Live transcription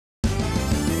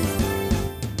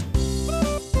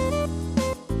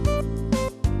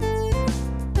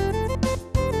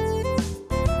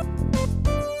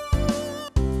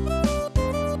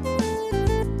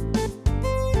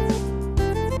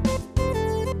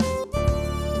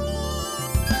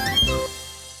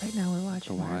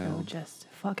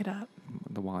fuck it up.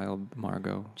 The wild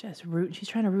Margot. She's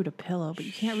trying to root a pillow, but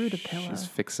you can't root a pillow. She's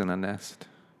fixing a nest.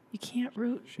 You can't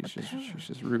root a pillow. She's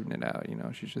just rooting it out, you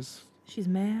know. She's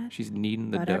mad. She's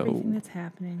kneading the about dough. Everything that's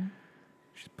happening.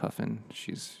 She's puffing.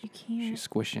 She's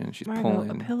squishing. She's Margot,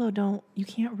 pulling. A pillow you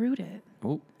can't root it.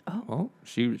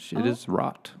 It is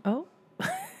rot. Oh.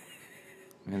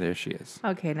 And there she is.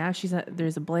 Okay, now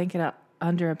there's a blanket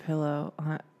under a pillow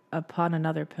upon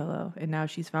another pillow, and now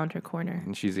she's found her corner.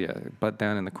 And she's butt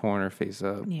down in the corner, face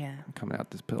up. Yeah. Coming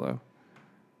out this pillow.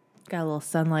 Got a little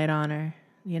sunlight on her,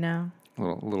 you know.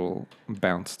 Little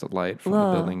bounced light from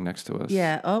the building next to us.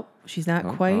 Yeah. Oh, she's not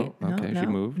quite. Okay, she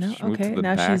moved. No, she moved to the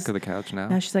back of the couch now.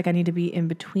 Now she's like, I need to be in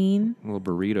between. A little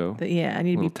burrito. I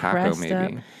need to be pressed taco,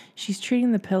 maybe. Up. She's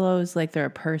treating the pillows like they're a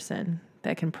person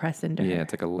that can press into her. Yeah,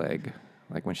 it's like a leg.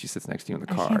 Like when she sits next to you in the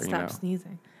car. I can't stop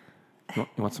sneezing. You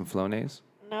want some Flonase?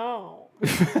 No.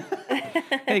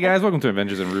 Hey guys, welcome to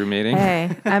Adventures in Roommating.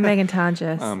 Hey, I'm Megan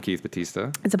Tonjes. I'm Keith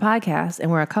Batista. It's a podcast,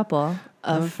 and we're a couple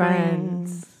of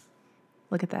friends.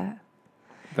 Look at that.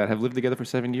 That have lived together for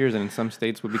 7 years and in some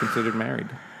states would be considered married.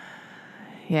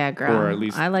 Yeah, girl. Or at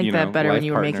least, I like that better when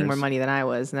you were making more partners. money than I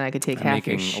was, and then I could take half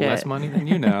your shit. Making less money than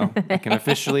you now. I can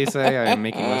officially say I am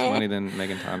making less money than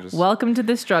Megan Tonjes. Welcome to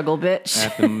the struggle, bitch.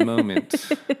 At the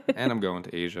moment. And I'm going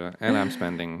to Asia, and I'm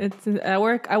spending. I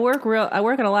work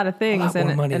on a lot of things, and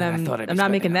I'm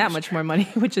not making that much more money,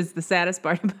 which is the saddest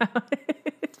part about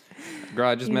it. Girl,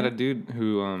 I just met a dude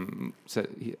who said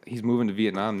he's moving to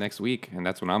Vietnam next week, and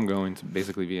that's when I'm going to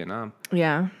basically Vietnam.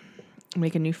 Yeah,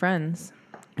 making new friends.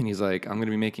 And he's like,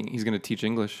 he's going to teach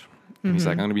English. And he's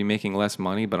like, I'm going to be making less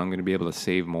money, but I'm going to be able to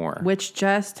save more. Which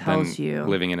just tells you.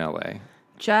 Living in LA.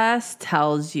 Just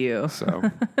tells you. So.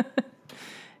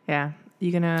 Yeah.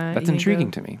 That's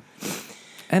intriguing to me.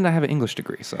 And I have an English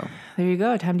degree, so. There you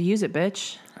go. Time to use it,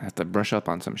 bitch. I have to brush up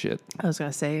on some shit. I was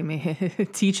going to say,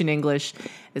 teaching English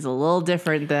is a little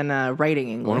different than writing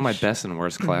English. One of my best and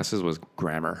worst classes was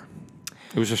grammar.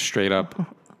 It was just straight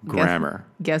up grammar.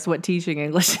 Guess what teaching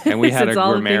English is? And we had a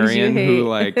grammarian who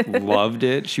loved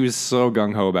it. She was so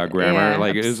gung-ho about grammar.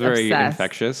 Yeah, it was very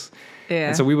infectious. Yeah.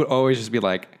 And so we would always just be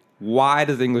like, why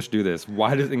does English do this?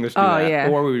 Why does English do that? Yeah.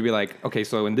 Or we would be like, okay,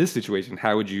 so in this situation,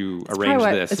 how would you arrange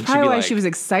this? It's probably why she was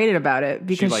excited about it.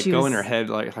 Because she'd go in her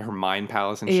head, like her mind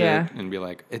palace and shit, and be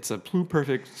like, it's a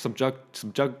pluperfect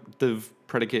subjunctive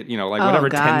predicate, whatever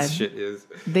tense shit is.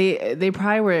 They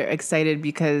probably were excited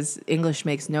because English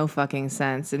makes no fucking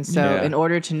sense. And so in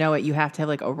order to know it, you have to have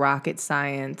like a rocket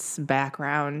science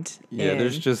background. Yeah,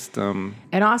 there's just... and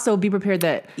also be prepared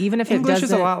that even if English it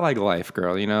doesn't... is a lot like life,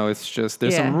 girl. It's just,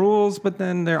 there's some rules, but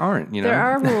then there aren't, There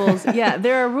are rules. Yeah,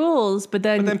 there are rules, but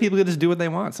then... But then people just do what they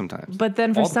want sometimes. But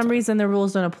then for some reason, the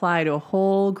rules don't apply to a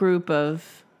whole group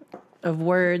of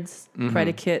words,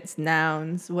 predicates,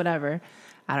 nouns, whatever.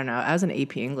 I don't know. I was in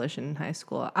AP English in high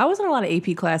school. I was in a lot of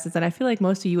AP classes, and I feel like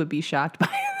most of you would be shocked by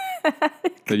that.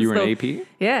 That you were in AP?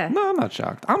 Yeah. No, I'm not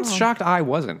shocked. I'm shocked I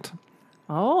wasn't.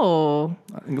 Oh.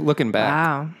 Looking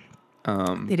back.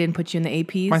 Wow. They didn't put you in the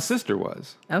APs? My sister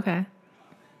was. Okay.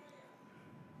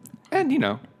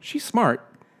 And, she's smart.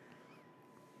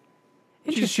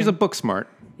 She's a book smart.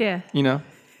 Yeah.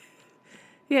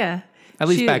 Yeah. At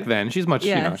least back then. She's much,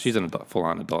 she's an adult,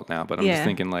 full-on adult now, but I'm just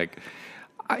thinking like...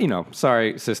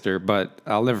 sorry, sister, but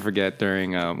I'll never forget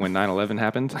during when 9/11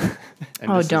 happened.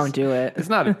 Don't do it. It's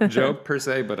not a joke per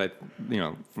se, but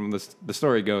from the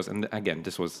story goes, and again,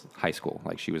 this was high school.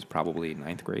 Like she was probably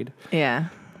 9th grade. Yeah.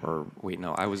 Or wait,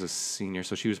 no, I was a senior,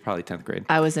 so she was probably 10th grade.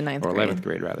 I was in 9th grade. Or 11th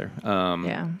grade, rather.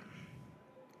 Yeah.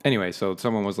 Anyway, so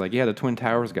someone was like, yeah, the Twin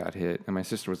Towers got hit. And my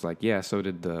sister was like, yeah, so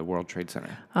did the World Trade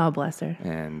Center. Oh, bless her.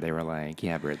 And they were like,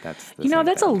 yeah, Britt, that's the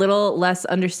that's thing. a little less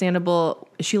understandable.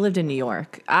 She lived in New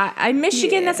York.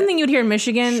 Michigan, that's something you'd hear in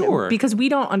Michigan. Sure. Because we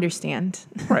don't understand.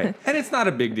 Right. And it's not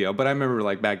a big deal. But I remember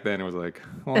like back then it was like,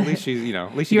 well, at least she's,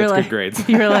 at least she gets good grades.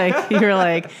 You're like,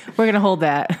 we're going to hold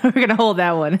that. We're going to hold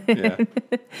that one. Yeah.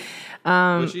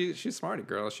 Well, she's a smarty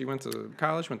girl. She went to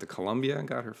college, went to Columbia and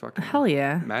got her fucking hell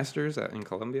yeah master's in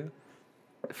Columbia.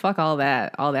 Fuck all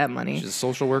that money. She's a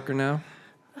social worker now.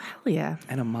 Hell yeah.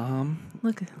 And a mom.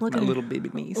 Look at my little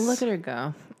baby niece. Look at her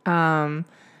go. I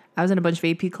was in a bunch of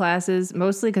AP classes,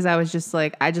 mostly because I was just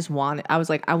like, I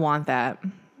want that.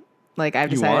 Like I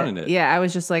decided, you wanted it. Yeah, I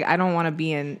was just like, I don't want to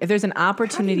be in. If there's an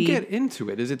opportunity, how do you get into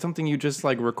it? Is it something you just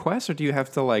like request, or do you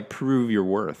have to like prove your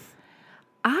worth?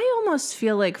 I almost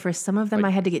feel like for some of them,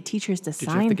 I had to get teachers to sign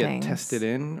things. Did you have to get tested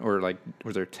in, or like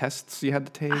was there tests you had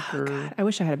to take? Oh, God, I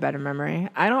wish I had a better memory.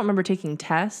 I don't remember taking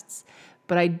tests,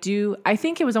 but I do. I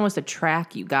think it was almost a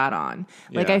track you got on.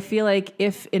 Like I feel like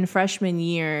if in freshman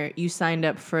year you signed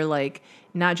up for like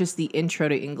not just the intro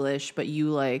to English, but you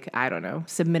like, I don't know,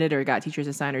 submitted or got teachers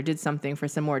assigned or did something for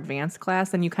some more advanced class,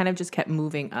 then you kind of just kept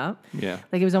moving up. Yeah.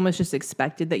 Like it was almost just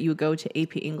expected that you would go to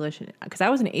AP English. Because I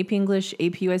was in AP English,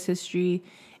 AP US History,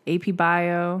 AP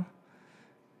Bio.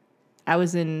 I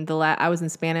was in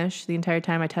Spanish the entire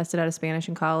time. I tested out of Spanish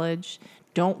in college.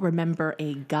 Don't remember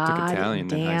a goddamn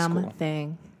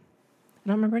thing. I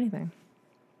don't remember anything.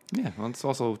 Yeah, well, it's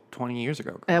also 20 years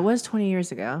ago. It was 20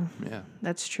 years ago. Yeah.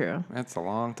 That's true. That's a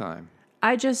long time.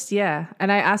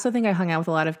 And I also think I hung out with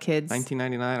a lot of kids.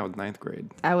 1999, I was 9th grade.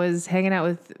 I was hanging out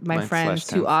with my friends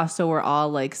who also were all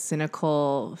like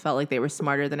cynical, felt like they were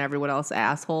smarter than everyone else,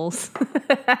 assholes.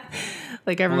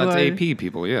 Like everyone. Well, that's AP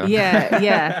people, yeah.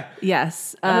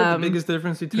 Yes. The biggest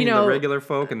difference between the regular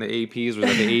folk and the APs was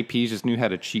that the APs just knew how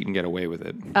to cheat and get away with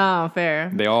it. Oh,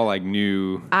 fair. They all like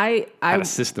knew how to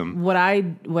system. What I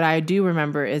do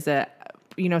remember is that,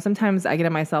 sometimes I get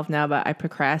at myself now, but I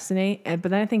procrastinate. But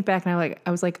then I think back and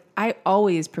I was like, I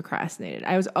always procrastinated.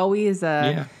 I was always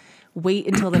wait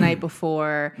until the night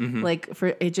before.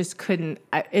 It just couldn't.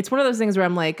 It's one of those things where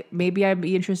I'm like, maybe I'd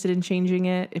be interested in changing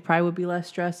it. It probably would be less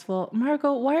stressful.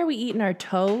 Margo, why are we eating our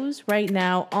toes right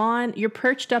now you're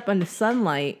perched up on the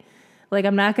sunlight? Like,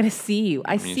 I'm not going to see you.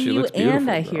 I see you and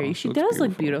I hear you. She does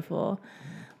look beautiful.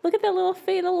 Look at that little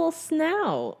face, the little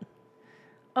snout.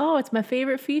 Oh, it's my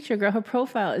favorite feature, girl. Her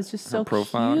profile is just so cute.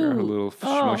 Her little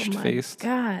smushed face. Oh,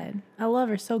 my God. I love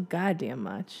her so goddamn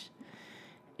much.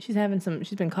 She's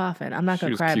been coughing. I'm not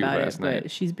going to cry about it,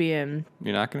 but she's being...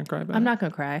 You're not going to cry about it? I'm not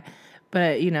going to cry.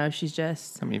 But, she's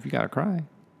just... I mean, if you got to cry.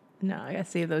 No, I got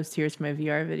to save those tears for my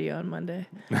VR video on Monday.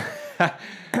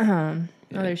 Oh,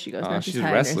 there she goes. Now she's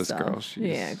restless, girl.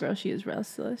 Girl, she is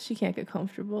restless. She can't get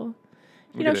comfortable.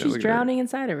 She's drowning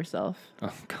inside of herself.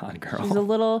 Oh, God, girl.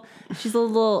 She's a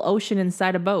little ocean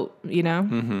inside a boat,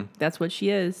 Mm-hmm. That's what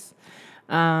she is.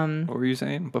 What were you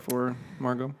saying before,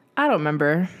 Margo? I don't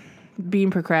remember.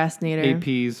 Being procrastinator.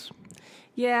 APs.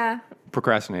 Yeah.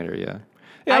 Procrastinator, yeah.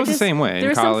 Yeah, I was the same way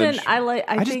in college.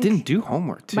 I just didn't do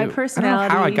homework, too. My personality... I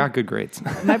don't know how I got good grades.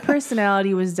 My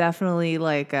personality was definitely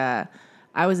like... I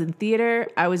was in theater.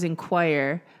 I was in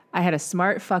choir. I had a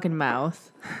smart fucking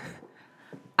mouth.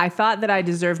 I thought that I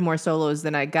deserved more solos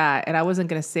than I got, and I wasn't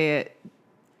going to say it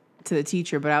to the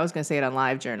teacher, but I was going to say it on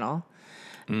LiveJournal.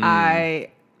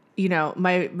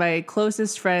 My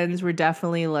closest friends were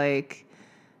definitely like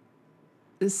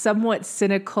somewhat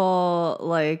cynical,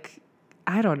 like,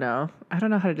 I don't know how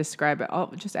to describe it. Oh,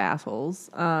 just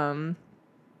assholes. But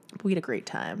we had a great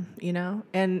time,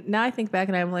 And now I think back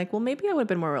and I'm like, well, maybe I would have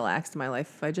been more relaxed in my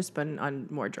life if I'd just been on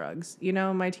more drugs, in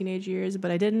my teenage years, but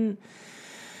I didn't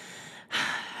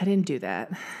do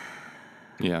that.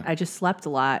 Yeah. I just slept a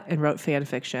lot and wrote fan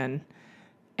fiction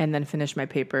and then finished my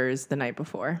papers the night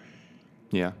before.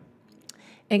 Yeah.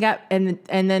 And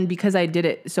then because I did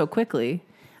it so quickly,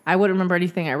 I wouldn't remember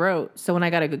anything I wrote. So when I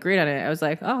got a good grade on it, I was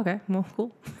like, oh, okay, well,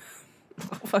 cool.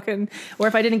 Or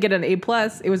if I didn't get an A+,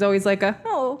 it was always like it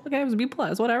was a B+,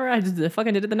 whatever. I just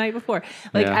fucking did it the night before.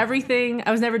 Like everything,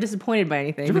 I was never disappointed by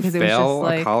anything. Did you ever fail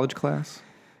a college class?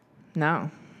 No.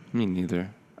 Me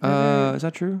neither. Is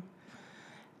that true?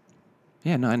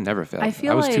 Yeah, no, I never failed.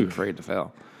 I was too afraid to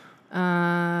fail.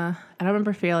 I don't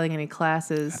remember failing any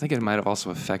classes. I think it might have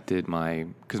also affected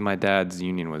because my dad's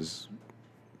union was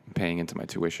paying into my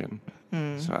tuition.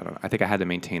 So I think I had to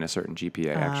maintain a certain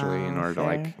GPA actually in order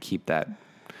to keep that.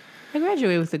 I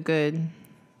graduated with a good,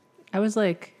 I was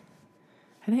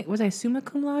was I summa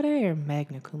cum laude or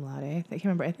magna cum laude? I can't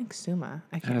remember. I think summa.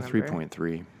 I can't remember. I had a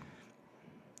 3.3.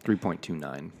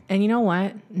 3.29. And you know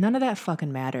what? None of that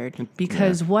fucking mattered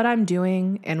because what I'm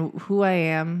doing and who I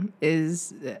am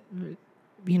is,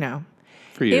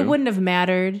 For you. It wouldn't have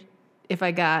mattered if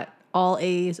I got all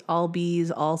A's, all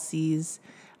B's, all C's.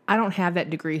 I don't have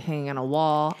that degree hanging on a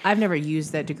wall. I've never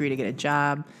used that degree to get a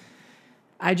job.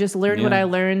 I just learned what I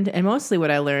learned, and mostly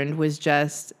what I learned was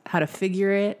just how to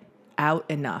figure it out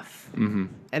enough. Mm-hmm.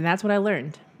 And that's what I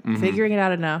learned. Mm-hmm. Figuring it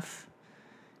out enough,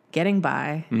 getting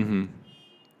by. Mm-hmm.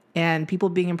 And people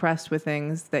being impressed with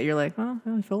things that you're like, oh,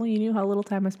 if only you knew how little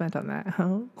time I spent on that.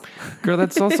 Girl,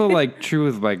 that's also true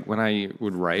with when I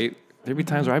would write. There'd be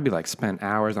times where I'd be spent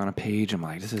hours on a page. I'm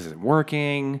like, this isn't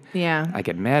working. Yeah. I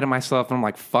get mad at myself and I'm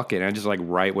like, fuck it. And I just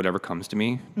write whatever comes to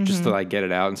me just to get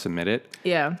it out and submit it.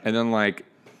 Yeah. And then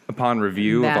upon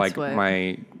review of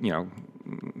my,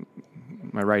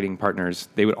 my writing partners,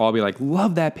 they would all be like,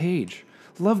 love that page.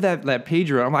 Love that page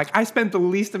you wrote. I'm like, I spent the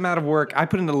least amount of work. I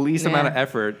put in the least amount of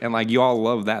effort. And you all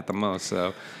love that the most.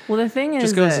 So, well, the thing is,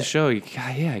 just goes to show you,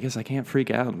 I guess I can't freak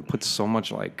out and put so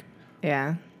much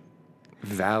yeah,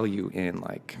 value in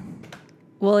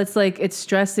Well, it's like it's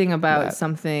stressing about That.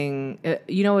 something.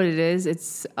 You know what it is?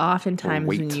 It's oftentimes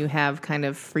weight. when you have kind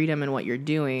of freedom in what you're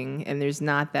doing, and there's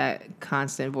not that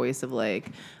constant voice of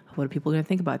like, what are people going to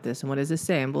think about this, and what does this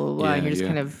say, and blah blah blah. Yeah, And you're just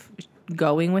kind of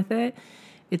going with it.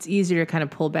 It's easier to kind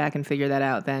of pull back and figure that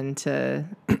out than to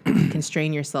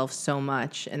constrain yourself so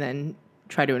much and then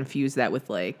try to infuse that with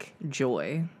like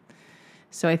joy.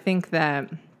 So I think that,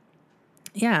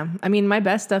 yeah, I mean, my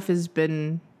best stuff has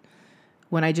been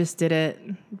when I just did it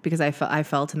because I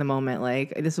felt in the moment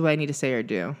like this is what I need to say or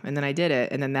do, and then I did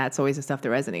it, and then that's always the stuff that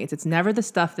resonates. It's never the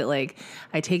stuff that like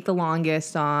I take the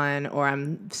longest on, or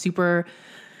I'm super,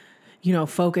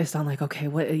 focused on like, okay,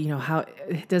 what, how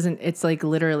it doesn't. It's like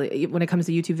literally when it comes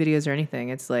to YouTube videos or anything,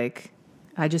 it's like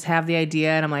I just have the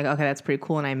idea and I'm like, okay, that's pretty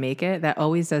cool, and I make it. That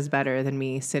always does better than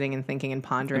me sitting and thinking and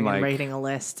pondering and writing a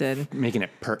list and making it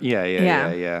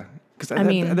yeah. Because I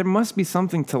mean, there must be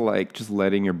something to like just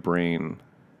letting your brain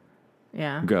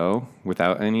go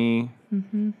without any.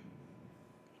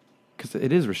 Because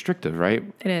it is restrictive, right?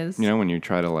 It is. When you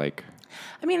try to like.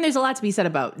 I mean, there's a lot to be said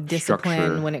about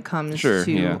discipline when it comes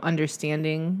to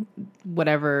understanding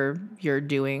whatever you're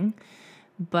doing.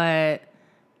 But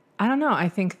I don't know. I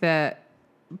think that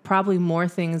probably more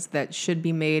things that should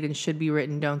be made and should be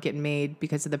written don't get made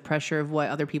because of the pressure of what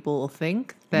other people will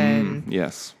think than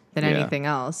anything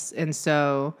else. And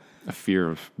so a fear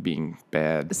of being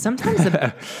bad. Sometimes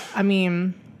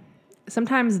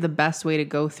sometimes the best way to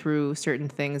go through certain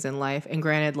things in life, and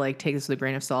granted, like, take this with a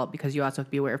grain of salt because you also have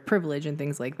to be aware of privilege and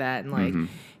things like that. And like,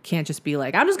 can't just be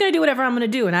like, I'm just going to do whatever I'm going to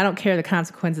do. And I don't care the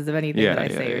consequences of anything that I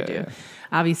say or do. Yeah.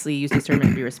 Obviously use discernment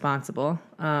to be responsible.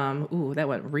 Ooh, that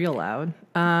went real loud.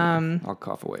 I'll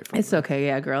cough away from it. It's okay.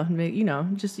 Yeah, girl.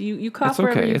 Just you cough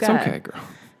wherever you got. It's okay, girl.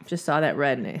 Just saw that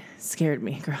red and it scared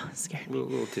me, girl. It scared me.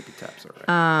 Little tippy taps, all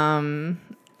right.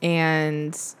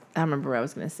 And I don't remember what I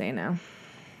was going to say now.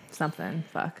 Something.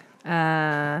 Fuck.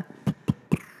 And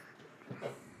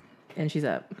she's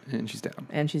up. And she's down.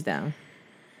 And she's down.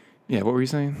 Yeah, what were you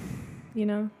saying?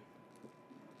 Damn,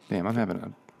 I'm having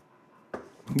a...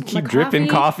 Keep dripping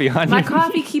coffee on you. My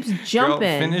coffee keeps jumping.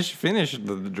 Girl, finish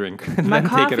the drink. My then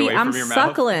coffee, take it away I'm from your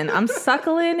suckling. mouth. I'm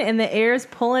suckling, and the air's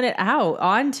pulling it out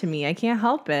onto me. I can't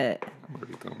help it. I'm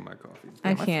already done with my coffee.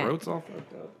 I my can't. My throat's all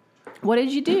fucked up. What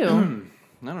did you do?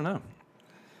 I don't know.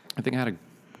 I think I had a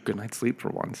good night's sleep for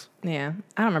once. Yeah.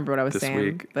 I don't remember what I was saying.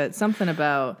 Week. But something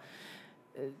about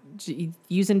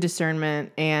using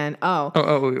discernment and...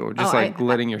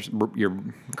 letting your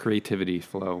creativity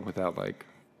flow without like...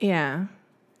 Yeah.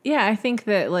 Yeah, I think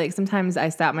that like sometimes I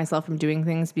stop myself from doing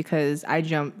things because I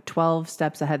jump 12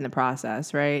 steps ahead in the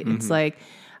process, right? It's like,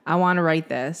 I want to write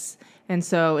this. And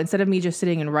so instead of me just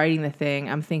sitting and writing the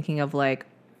thing, I'm thinking of like,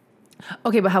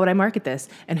 okay, but how would I market this?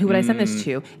 And who would I send this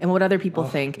to? And what would other people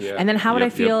think? Yeah. And then how would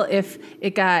I feel if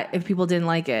people didn't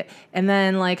like it? And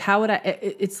then like, how would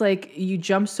it's like you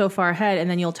jump so far ahead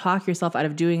and then you'll talk yourself out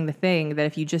of doing the thing that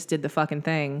if you just did the fucking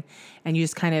thing and you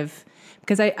just kind of,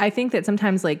 because I think that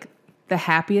sometimes like, the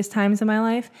happiest times in my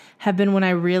life have been when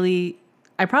I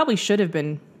probably should have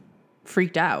been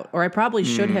freaked out, or I probably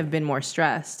should have been more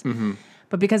stressed.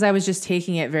 But because I was just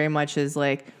taking it very much as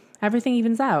like, everything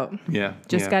evens out. Yeah.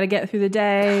 Just got to get through the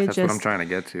day. That's what I'm trying to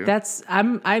get to.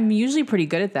 I'm usually pretty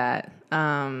good at that.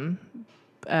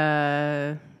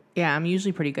 Yeah, I'm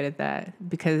usually pretty good at that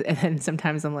and then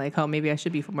sometimes I'm like, oh, maybe I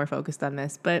should be more focused on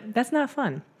this, but that's not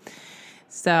fun.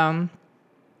 So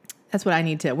that's what I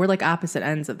need to. We're like opposite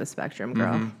ends of the spectrum,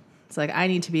 girl. It's like I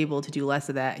need to be able to do less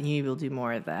of that, and you need to be able to do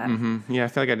more of that. Yeah, I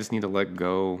feel like I just need to let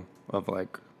go of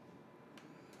like.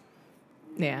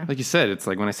 Yeah. Like you said, it's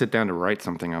like when I sit down to write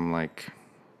something, I'm like,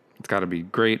 it's got to be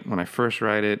great when I first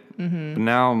write it. But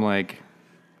now I'm like,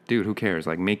 dude, who cares?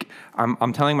 Like,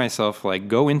 I'm telling myself like,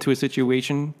 go into a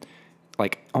situation,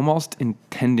 like almost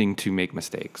intending to make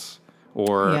mistakes,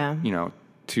 or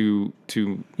to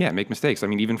make mistakes. I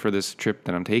mean, even for this trip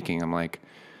that I'm taking, I'm like,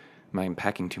 am I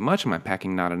packing too much? Am I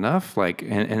packing not enough? Like,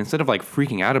 and instead of like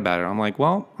freaking out about it, I'm like,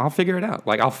 well, I'll figure it out.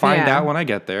 Like, I'll find out when I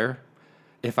get there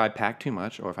if I pack too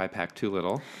much or if I pack too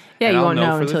little. Yeah, and you I'll won't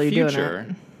know for until the you're future,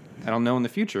 doing it. And I'll know in the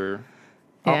future.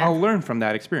 Yeah. I'll learn from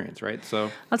that experience, right?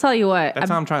 So I'll tell you what. That's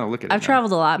how I'm trying to look at it. I've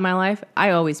traveled a lot in my life. I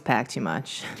always pack too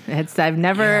much. I've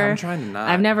never. I'm trying to not.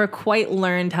 I've never quite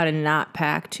learned how to not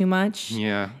pack too much.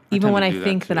 Yeah. Even when I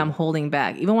think that I'm holding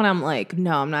back. Even when I'm like,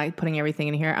 no, I'm not putting everything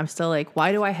in here. I'm still like,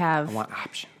 why do I have? I want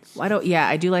options.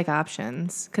 I do like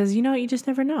options because you just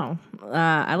never know.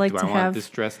 I like to have. Do I want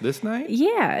this dress this night?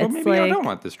 Yeah, or maybe I don't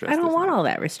want this dress. I don't want all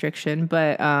that restriction,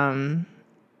 but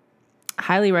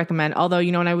highly recommend. Although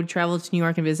when I would travel to New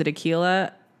York and visit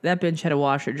Aquila, that bitch had a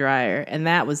washer dryer, and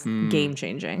that was game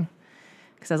changing.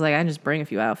 Because I was like, I can just bring a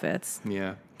few outfits.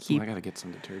 Yeah. Keep. I got to get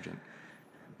some detergent.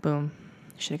 Boom.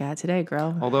 Should have got it today,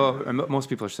 girl. Although most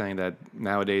people are saying that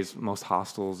nowadays most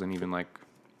hostels and even like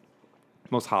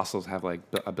most hostels have like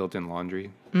a built-in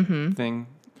laundry thing,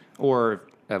 or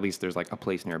at least there's like a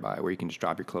place nearby where you can just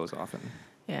drop your clothes off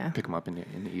and pick them up in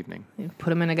the evening. You put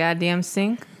them in a goddamn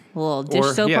sink, a little dish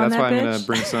soap yeah, on that's that why bitch. I'm gonna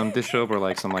bring some dish soap or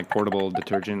like some like portable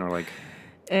detergent or like.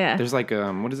 Yeah. There's like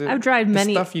what is it? I've tried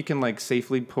many stuff you can like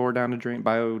safely pour down a drain,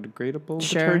 biodegradable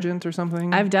detergent or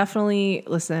something. I've definitely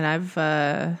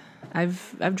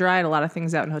I've dried a lot of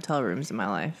things out in hotel rooms in my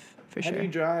life, for sure. How do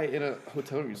you dry in a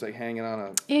hotel room? Just like hanging on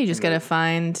a... Yeah, you just got to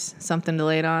find something to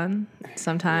lay it on.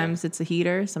 Sometimes it's a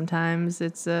heater. Sometimes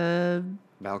it's a...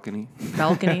 balcony.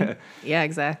 Yeah,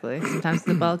 exactly. Sometimes it's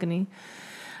a balcony.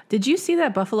 Did you see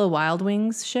that Buffalo Wild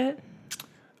Wings shit?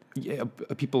 Yeah,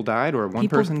 people died or one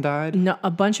person died? No,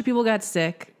 a bunch of people got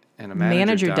sick. And a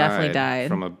manager definitely died.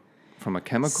 From a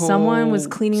chemical... Someone was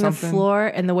cleaning the floor,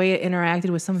 and the way it interacted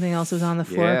with something else that was on the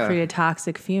floor created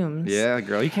toxic fumes. Yeah,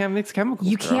 girl, you can't mix chemicals.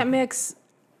 You can't mix.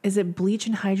 Is it bleach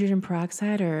and hydrogen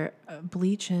peroxide or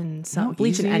bleach and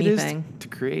bleach and anything to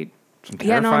create some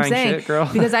terrifying shit, girl?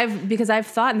 because I've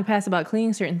thought in the past about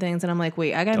cleaning certain things, and I'm like,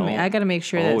 wait, I gotta make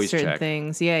sure that certain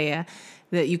things,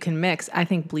 that you can mix. I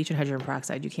think bleach and hydrogen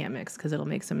peroxide you can't mix because it'll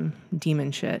make some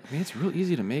demon shit. I mean, it's real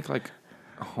easy to make like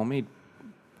a homemade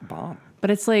bomb. But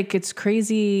it's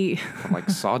crazy. From like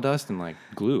sawdust and like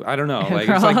glue. I don't know. Like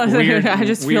Girl, it's like weird. I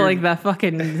just feel like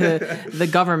the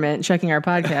government checking our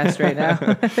podcast right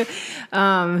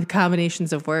now.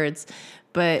 Combinations of words.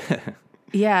 But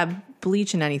yeah,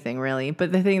 bleach and anything really.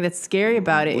 But the thing that's scary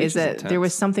about it is that there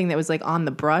was something that was like on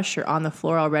the brush or on the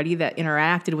floor already that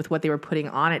interacted with what they were putting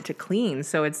on it to clean.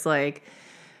 So it's like,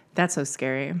 that's so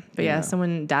scary. But yeah,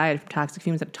 someone died from toxic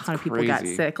fumes and a ton of people got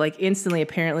sick. Like instantly,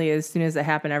 apparently, as soon as it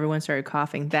happened, everyone started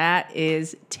coughing. That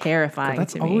is terrifying to me.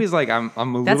 That's always like, I'm a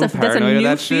little paranoid of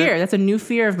that shit. That's a new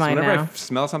fear of mine now. Whenever I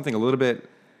smell something a little bit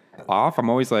off, I'm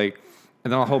always like,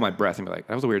 and then I'll hold my breath and be like,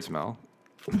 that was a weird smell.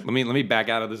 Let me back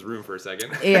out of this room for a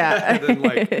second. Yeah. And then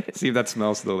like see if that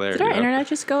smell's still there. Did our internet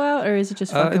just go out, or is it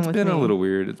just fucking with me? It's been a little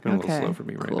weird. It's been a little slow for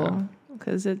me right now.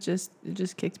 Because it just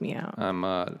kicked me out. I'm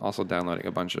also downloading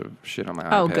a bunch of shit on my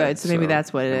iPad. Oh, good. So maybe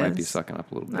that's what it is. Might be sucking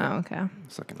up a little bit. Oh, okay.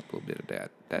 Sucking up a little bit of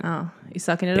that. Oh, you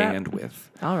sucking it up? Bandwidth.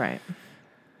 All right.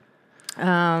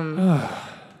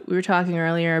 We were talking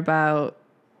earlier about.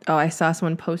 Oh, I saw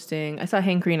someone posting. I saw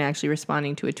Hank Green actually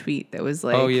responding to a tweet that was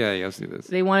like, "Oh yeah, let's do this."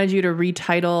 They wanted you to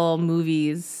retitle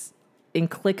movies in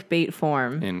clickbait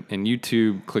form. In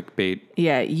YouTube clickbait.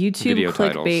 Yeah, YouTube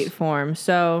clickbait titles. Form.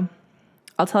 So.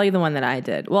 I'll tell you the one that I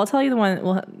did. Well, I'll tell you the one.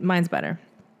 Well, mine's better.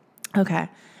 Okay.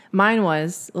 Mine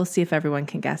was, we'll see if everyone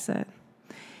can guess it.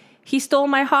 He stole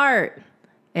my heart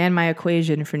and my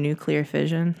equation for nuclear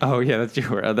fission. Oh, yeah, that's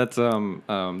your. That's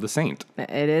The Saint.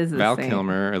 It is Val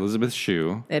Kilmer, Elizabeth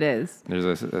Shue. It is.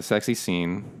 There's a sexy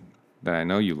scene that I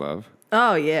know you love.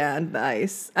 Oh, yeah,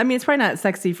 nice. I mean, it's probably not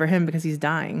sexy for him because he's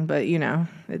dying, but,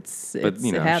 it's But,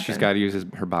 you know, she's got to use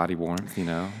her body warmth,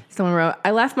 Someone wrote,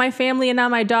 I left my family and now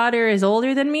my daughter is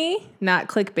older than me. Not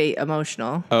clickbait,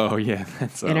 emotional. Oh, yeah.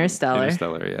 That's Interstellar.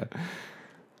 Interstellar, yeah.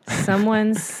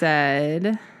 Someone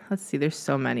said, let's see, there's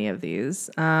so many of these.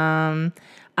 I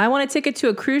want a ticket to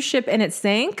a cruise ship and it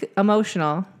sank.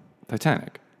 Emotional.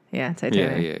 Titanic. Yeah,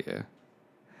 Titanic. Yeah.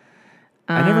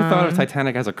 I never thought of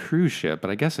Titanic as a cruise ship, but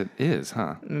I guess it is,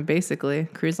 huh? Basically,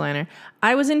 cruise liner.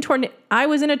 I was in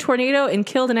a tornado and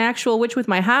killed an actual witch with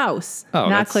my house. Oh,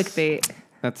 not clickbait.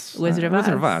 That's Wizard of Oz.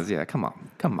 Wizard of Oz. Yeah, come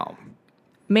on.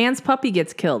 Man's puppy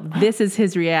gets killed. This is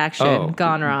his reaction.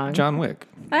 Gone wrong. John Wick.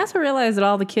 I also realized that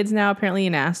all the kids now apparently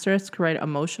in asterisk write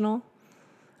emotional.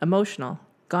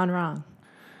 Gone wrong.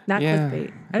 Not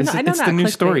clickbait. It's the new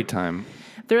story time.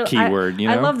 Keyword,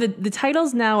 I love the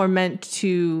titles now are meant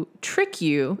to trick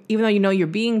you, even though you know you're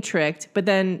being tricked, but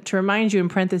then to remind you in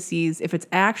parentheses if it's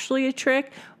actually a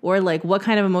trick or like what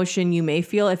kind of emotion you may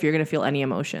feel if you're going to feel any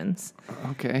emotions.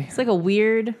 Okay. It's like a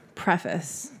weird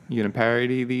preface. You gonna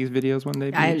parody these videos one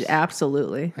day, please?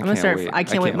 Absolutely. I'm gonna start. I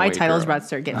can't wait. My title's about to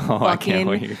start getting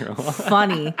fucking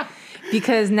funny.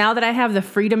 Because now that I have the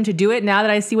freedom to do it, now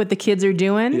that I see what the kids are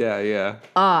doing,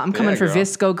 I'm coming for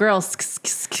Visco girls,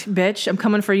 bitch. I'm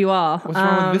coming for you all. What's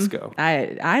wrong with Visco?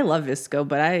 I love Visco,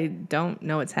 but I don't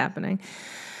know what's happening.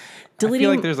 I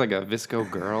feel like there's like a Visco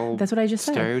girl. That's what I just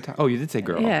stereotype. said. Oh, you did say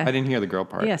girl. Yeah. I didn't hear the girl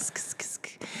part. Yes.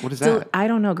 What is that? I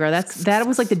don't know, girl. That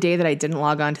was like the day that I didn't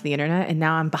log on to the internet, and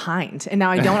now I'm behind, and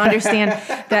now I don't understand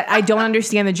that. I don't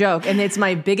understand the joke, and it's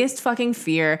my biggest fucking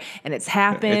fear, and it's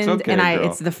happened, it's okay, and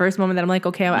girl. It's the first moment that I'm like,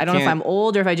 okay, I don't know if I'm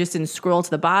old or if I just didn't scroll to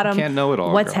the bottom. You can't know it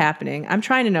all. What's girl. happening? I'm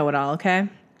trying to know it all. Okay.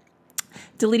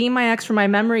 Deleting my ex from my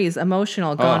memories,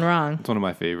 emotional, gone wrong. It's one of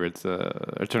my favorites.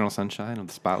 Eternal Sunshine of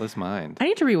the Spotless Mind. I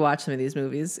need to rewatch some of these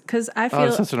movies because I feel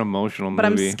it's such an emotional movie. But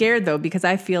I'm scared though because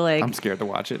I feel like I'm scared to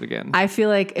watch it again. I feel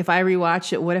like if I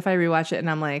rewatch it, what if I rewatch it and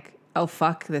I'm like, oh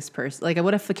fuck this person? Like,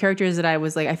 what if the characters that I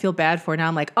was like, I feel bad for now?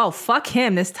 I'm like, oh fuck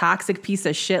him, this toxic piece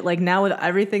of shit. Like now with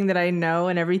everything that I know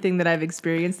and everything that I've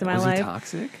experienced in my life, was he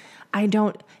toxic? I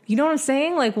don't. You know what I'm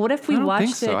saying? Like, what if we watched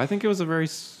think so. it? I think it was a very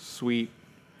sweet.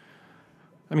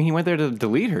 I mean, he went there to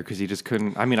delete her because he just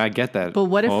couldn't. I mean, I get that. But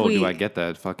what if do I get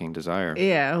that fucking desire?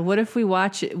 Yeah. What if we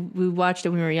watch it? We watched it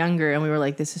when we were younger, and we were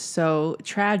like, "This is so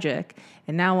tragic."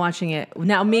 And now watching it,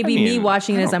 me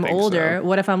watching it as I'm older. So.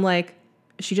 What if I'm like,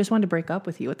 she just wanted to break up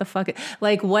with you? What the fuck?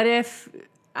 Like, what if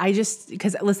I just?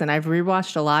 Because listen, I've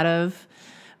rewatched a lot of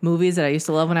movies that I used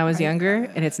to love when I was younger,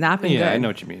 and it's not been good. Yeah, I know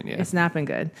what you mean. Yeah, it's not been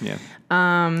good. Yeah.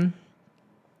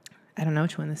 I don't know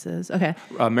which one this is. Okay.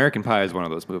 American Pie is one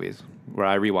of those movies where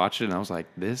I rewatched it and I was like,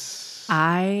 this...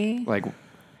 like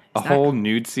a whole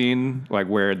nude scene, like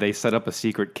where they set up a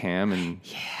secret cam and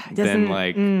then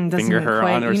like finger her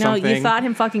on or something. You thought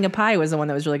him fucking a pie was the one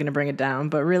that was really going to bring it down,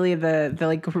 but really the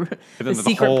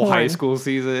secret whole porn. High school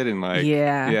sees it and like...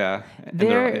 Yeah.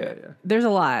 There's a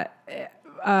lot.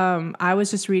 I was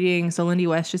just reading, so Lindy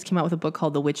West just came out with a book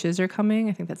called The Witches Are Coming.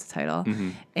 I think that's the title.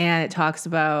 Mm-hmm. And it talks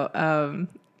about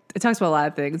a lot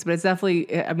of things, but it's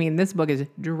definitely, I mean, this book is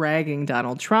dragging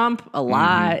Donald Trump a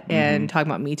lot and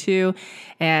talking about Me Too.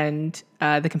 And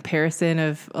the comparison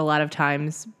of a lot of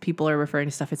times people are referring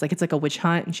to stuff. It's like a witch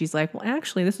hunt. And she's like, well,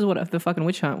 actually, this is what the fucking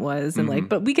witch hunt was. And like,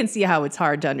 but we can see how it's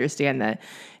hard to understand that,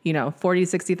 40 to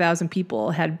 60,000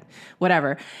 people had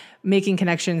whatever, making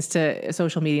connections to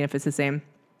social media if it's the same.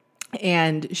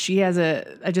 And she has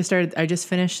I just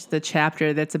finished the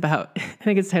chapter that's about, I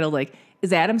think it's titled like,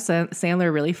 is Adam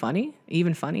Sandler really funny?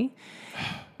 Even funny?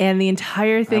 And the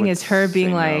entire thing is her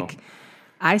being like,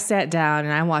 I sat down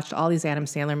and I watched all these Adam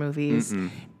Sandler movies.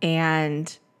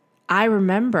 And I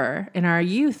remember in our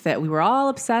youth that we were all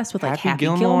obsessed with like Happy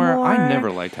Gilmore. I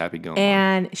never liked Happy Gilmore.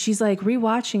 And she's like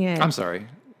rewatching it. I'm sorry.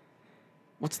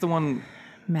 What's the one?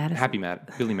 Madison.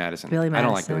 Billy Madison. Billy Madison. I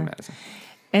don't like Billy Madison.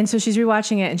 And so she's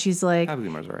rewatching it and she's like,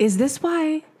 right. Is this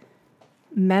why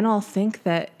men all think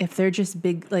that if they're just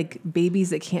big, like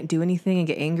babies that can't do anything and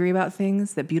get angry about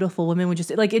things, that beautiful women would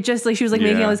just like, it just like, she was like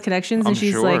making all these connections and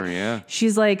she's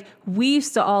like, we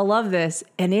used to all love this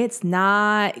and it's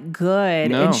not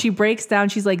good. No. And she breaks down,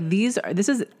 she's like, this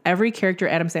is every character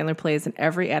Adam Sandler plays in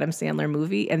every Adam Sandler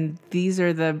movie. And these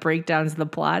are the breakdowns of the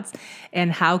plots.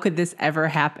 And how could this ever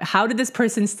happen? How did this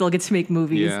person still get to make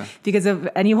movies because of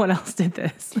anyone else did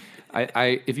this?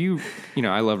 If you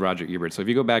I love Roger Ebert. So if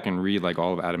you go back and read like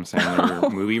all of Adam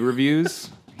Sandler movie reviews,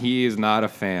 he is not a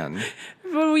fan.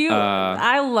 But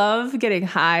I love getting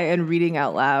high and reading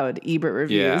out loud Ebert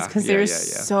reviews because they're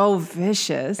so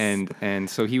vicious. And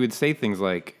so he would say things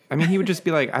like, I mean, he would just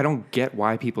be like, I don't get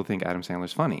why people think Adam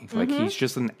Sandler's funny. Like he's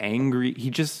just he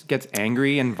just gets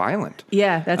angry and violent.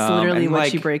 Yeah, that's literally what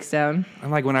she breaks down.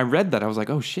 And like when I read that, I was like,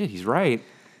 oh shit, he's right.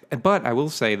 But I will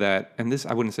say that, and this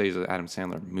I wouldn't say is an Adam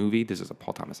Sandler movie. This is a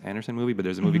Paul Thomas Anderson movie, but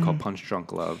there's a movie called Punch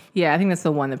Drunk Love. Yeah, I think that's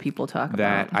the one that people talk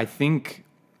about. That I think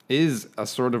is a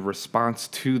sort of response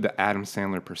to the Adam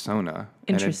Sandler persona.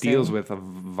 And it deals with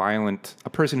a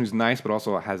person who's nice, but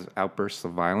also has outbursts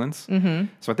of violence. Mm-hmm.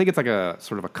 So I think it's like a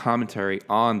sort of a commentary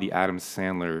on the Adam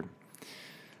Sandler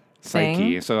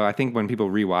psyche. So I think when people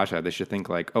rewatch that, they should think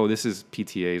like, oh, this is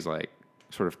PTA's like,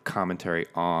 sort of commentary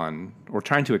on or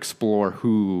trying to explore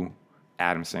who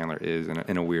Adam Sandler is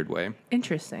in a weird way.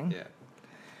 Interesting. Yeah.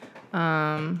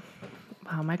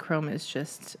 Wow, my Chrome is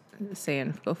just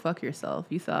saying go fuck yourself.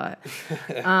 You thought.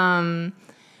 What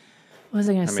was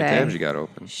I gonna say? How many tabs you got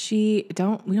open?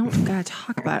 We don't gotta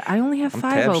talk about it. I only have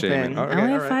 5 open. Oh, okay, I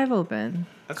only have 5 open.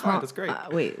 That's fine. That's great.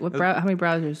 Wait, how many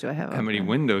browsers do I have open? How many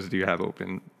windows do you have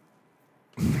open?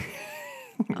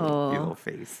 Oh, your little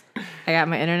face. I got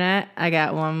my internet. I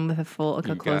got one with a full.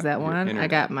 Okay, close that one. Internet. I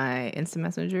got my Instant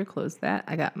Messenger. Close that.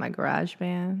 I got my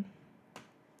GarageBand.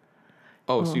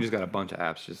 So you just got a bunch of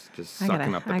apps just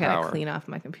sucking up the power. I gotta clean off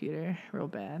my computer real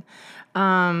bad.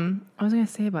 I was gonna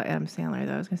say about Adam Sandler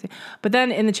though. But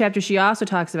then in the chapter she also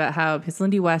talks about how because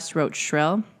Lindy West wrote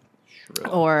Shrill.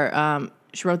 Or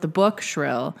she wrote the book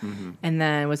Shrill, and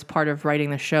then was part of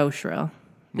writing the show Shrill.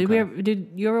 Did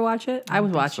you ever watch it? I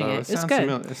was watching it. It's good.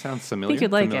 It sounds familiar. I think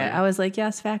you'd like it. I was like,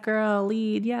 yes, fat girl,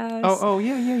 lead, yes. Oh,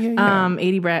 yeah.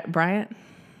 Edie Bryant.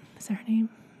 Is that her name?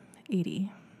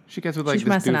 Edie. She gets with like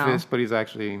this doofus, but he's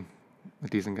actually a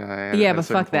decent guy. Yeah, but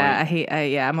fuck that.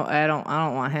 I don't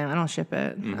want him. I don't ship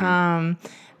it.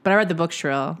 But I read the book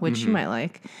Shrill, which you might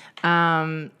like.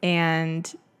 And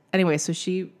anyway, so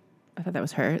I thought that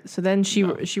was her. So then she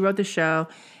wrote the show,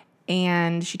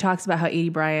 and she talks about how Adie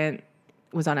Bryant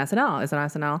is on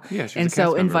SNL. Yeah, she was and a so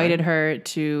cast member, invited right? her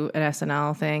to an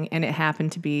SNL thing, and it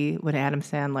happened to be when Adam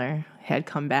Sandler had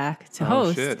come back to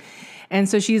host. Shit. And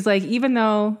so she's like, even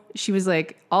though she was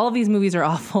like, all of these movies are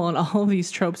awful and all of these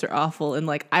tropes are awful, and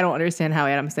like, I don't understand how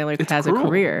Adam Sandler has cruel. a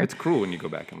career. It's cruel when you go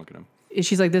back and look at him.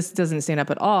 She's like, this doesn't stand up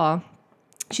at all.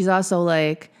 She's also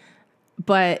like,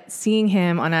 but seeing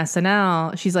him on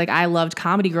SNL, she's like, I loved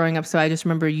comedy growing up, so I just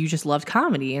remember you just loved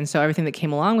comedy, and so everything that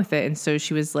came along with it. And so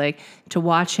she was like, to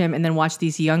watch him and then watch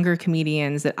these younger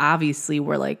comedians that obviously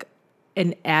were like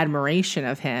an admiration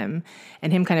of him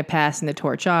and him kind of passing the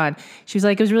torch on. She was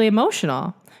like, it was really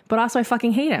emotional, but also I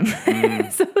fucking hate him.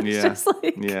 So it's just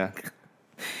like,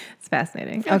 it's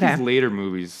fascinating. Okay. His later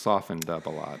movies softened up a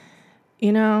lot.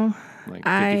 You know, Like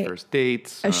 50 First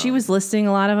Dates. She was listing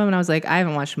a lot of them, and I was like, I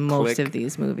haven't watched most Click. of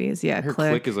these movies. Yeah, Her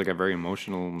Click is like a very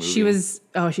emotional movie.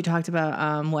 She talked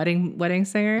about Wedding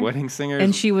Singer. Wedding Singers.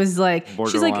 And she was like,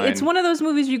 Borderline. it's one of those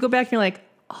movies where you go back and you're like,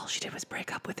 all she did was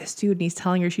break up with this dude, and he's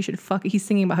telling her he's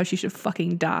singing about how she should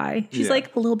fucking die. She's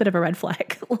like a little bit of a red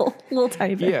flag, a little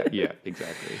tiny bit. Yeah,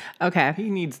 exactly. Okay. He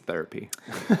needs therapy.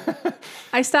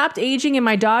 I stopped aging, and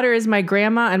my daughter is my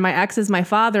grandma, and my ex is my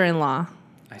father-in-law.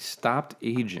 I stopped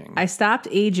aging.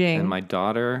 And my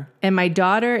daughter. And my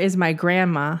daughter is my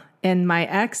grandma, and my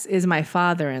ex is my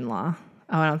father-in-law.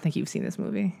 Oh, I don't think you've seen this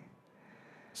movie.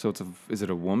 So is it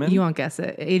a woman? You won't guess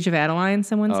it. Age of Adeline,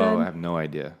 someone said. Oh, I have no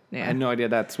idea. Yeah. I had no idea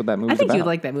that's what that movie's I think about. you'd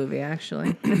like that movie,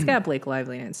 actually. It's got Blake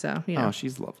Lively in it, so, you know. Oh,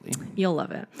 she's lovely. You'll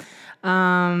love it.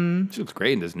 She looks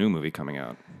great in this new movie coming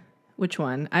out. Which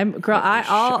one? She She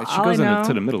goes know,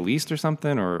 to the Middle East or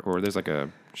something, or there's like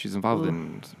she's involved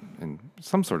in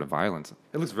some sort of violence.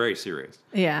 It looks very serious.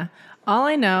 Yeah. All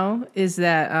I know is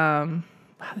that, wow,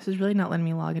 this is really not letting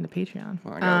me log into Patreon.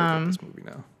 Well, I gotta look at this movie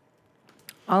now.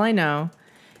 All I know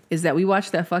is that we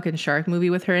watched that fucking shark movie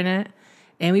with her in it,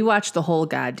 and we watched the whole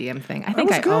goddamn thing. I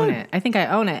think I own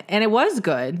it. And it was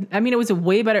good. I mean, it was a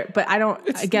way better, but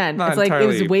it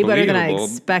was way better than I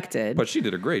expected. But she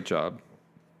did a great job.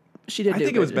 She did. I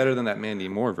think it was better than that Mandy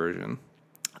Moore version.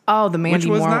 Oh, the Mandy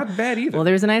Moore. Which was not bad either. Well,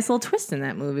 there's a nice little twist in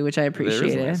that movie, which I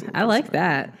appreciated. I like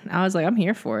that. I was like, I'm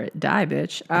here for it. Die,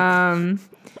 bitch.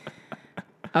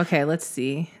 Okay, let's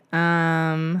see.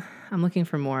 I'm looking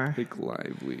for more. Blake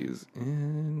Lively's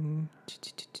in. Is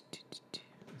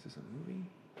this a movie?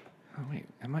 Oh wait,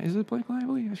 is it Blake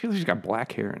Lively? I feel like she's got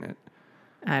black hair in it.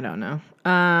 I don't know.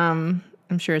 I'm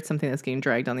sure it's something that's getting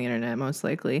dragged on the internet, most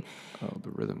likely. Oh, the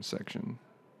rhythm section.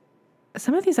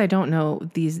 Some of these I don't know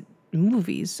these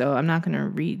movies, so I'm not going to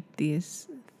read these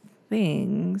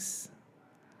things.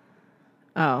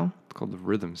 Oh. It's called the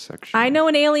rhythm section. I know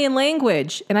an alien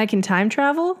language, and I can time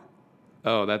travel?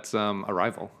 Oh, that's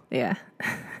Arrival. Yeah.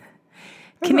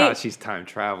 She's time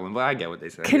traveling, but I get what they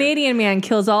say. Canadian man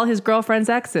kills all his girlfriend's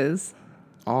exes.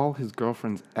 All his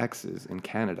girlfriend's exes in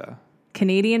Canada.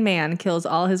 Canadian man kills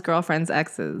all his girlfriend's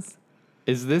exes.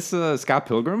 Is this Scott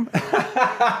Pilgrim?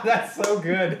 That's so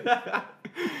good.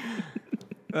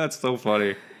 That's so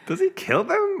funny. Does he kill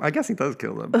them? I guess he does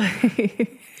kill them. I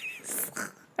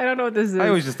don't know what this is. I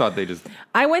always just thought they just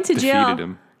I went to jail. defeated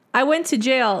him. I went to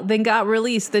jail, then got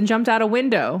released, then jumped out a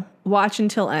window. Watch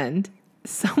until end.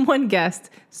 Someone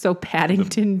guessed, so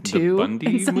Paddington 2. Bundy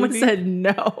and someone movie? said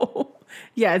no.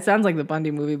 Yeah, it sounds like the Bundy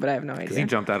movie, but I have no idea. Because he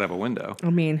jumped out of a window. I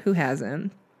mean, who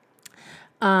hasn't?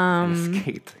 And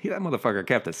escaped. That motherfucker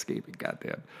kept escaping,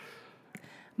 goddamn.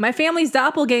 My family's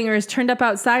doppelgangers turned up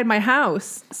outside my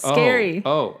house. Scary.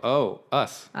 Oh,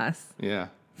 Us. Us. Yeah.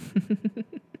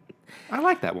 I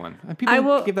like that one.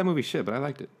 People give that movie shit, but I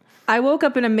liked it. I woke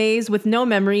up in a maze with no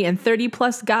memory and 30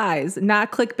 plus guys,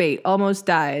 not clickbait, almost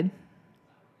died.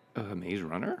 Maze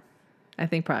Runner? I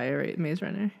think probably right, Maze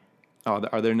Runner. Oh,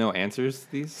 are there no answers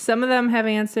to these? Some of them have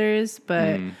answers,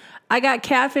 but I got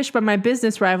catfished by my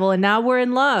business rival and now we're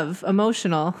in love.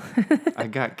 Emotional. I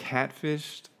got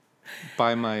catfished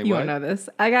by my You what? won't know this.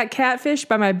 I got catfished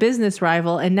by my business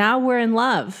rival and now we're in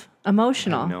love.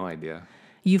 Emotional. I have no idea.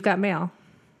 You've got mail.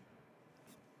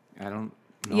 I don't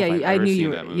know if I've ever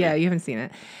seen that movie. Yeah, you haven't seen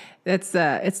it.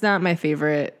 It's not my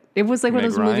favorite. It was like one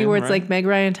of those Meg movies Ryan, where it's right? like Meg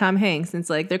Ryan and Tom Hanks. And it's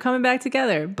like they're coming back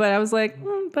together. But I was like,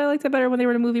 but I liked that better when they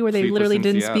were in a movie where they Sleepless literally in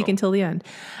didn't Seattle. speak until the end.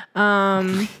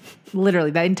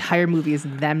 Literally, that entire movie is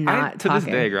them not To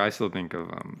talking. this day, I still think of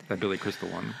that Billy Crystal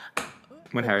one,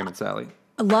 When Harry Met Sally.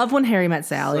 I love When Harry Met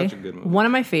Sally. Such a good movie. One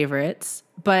of my favorites.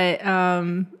 But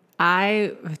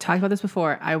I've talked about this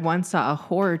before. I once saw a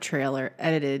horror trailer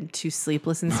edited to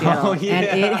Sleepless in Seattle. Oh, yeah.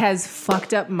 And it has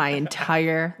fucked up my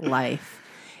entire life.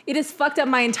 It has fucked up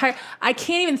my entire... I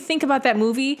can't even think about that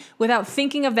movie without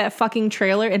thinking of that fucking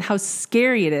trailer and how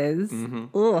scary it is.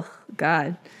 Ugh,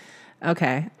 God.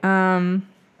 Okay.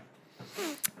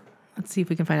 Let's see if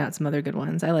we can find out some other good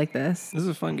ones. I like this. This is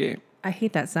a fun game. I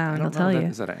hate that sound. I'll know. tell you.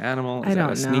 Is that an animal? I Is that don't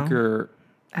a know. sneaker?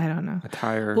 I don't know. A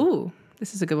tire? Ooh,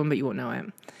 this is a good one, but you won't know it.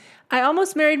 I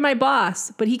almost married my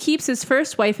boss, but he keeps his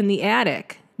first wife in the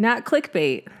attic. Not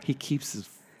clickbait. He keeps his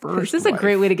first. This is a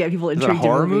great way to get people intrigued. Is it a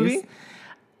horror in movies. movie?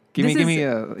 Give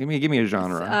me a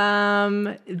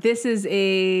genre. This is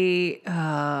a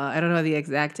I don't know the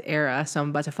exact era, so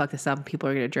I'm about to fuck this up. People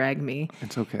are gonna drag me.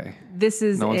 It's okay. This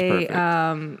is no one's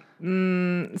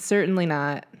perfect. Certainly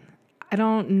not. I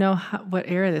don't know what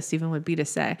era this even would be to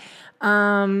say.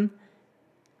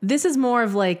 This is more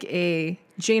of like a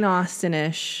Jane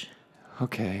Austen-ish.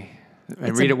 Okay.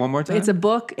 And read it one more time. It's a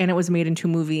book, and it was made into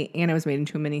a movie, and it was made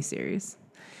into a miniseries.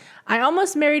 I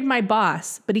almost married my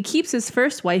boss, but he keeps his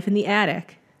first wife in the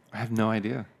attic. I have no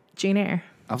idea. Jane Eyre.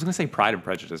 I was going to say Pride and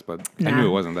Prejudice, but Nah, I knew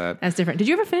it wasn't that. That's different. Did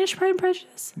you ever finish Pride and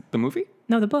Prejudice? The movie?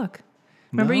 No, the book.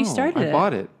 Remember you started it. I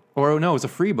bought it. Or no, it was a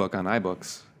free book on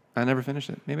iBooks. I never finished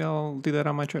it. Maybe I'll do that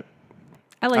on my trip.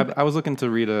 I was looking to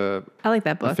read I like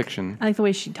that book. fiction. I like the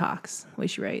way she talks, the way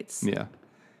she writes. Yeah.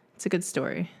 It's a good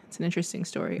story. It's an interesting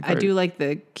story. I do like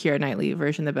the Keira Knightley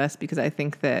version the best because I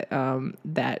think that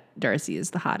that Darcy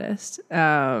is the hottest.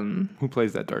 Who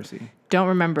plays that Darcy? Don't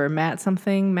remember. Matt.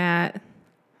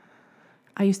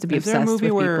 I used to be obsessed with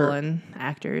people and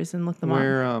actors and look them up.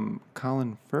 Where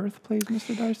Colin Firth plays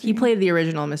Mr. Darcy? He played the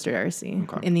original Mr. Darcy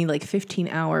in the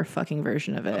 15-hour fucking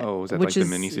version of it. Oh, was that the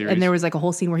miniseries? And there was a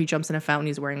whole scene where he jumps in a fountain.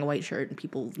 He's wearing a white shirt and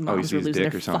people moms were losing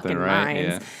their fucking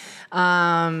minds.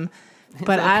 Yeah.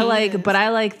 But I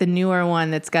like the newer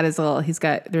one that's got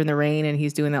they're in the rain and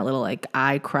he's doing that little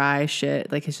eye cry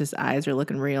shit. Like his just eyes are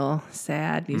looking real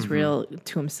sad. He's real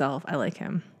to himself. I like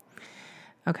him.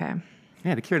 Okay.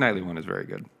 Yeah, the Keira Knightley one is very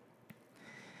good.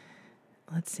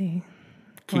 Let's see.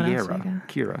 Kira. How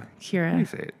do you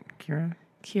say it?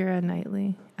 Keira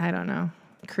Knightley. I don't know.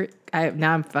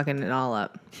 Now I'm fucking it all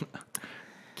up.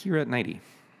 Keira Knightley.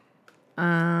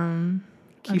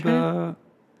 Kiba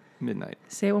Midnight.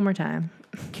 Say it one more time.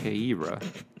 Keira.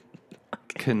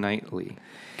 Knightley.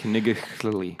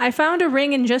 Kniggley. I found a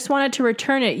ring and just wanted to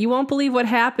return it. You won't believe what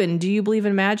happened. Do you believe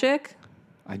in magic?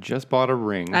 I just bought a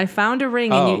ring. I found a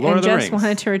ring and just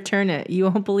wanted to return it. You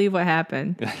won't believe what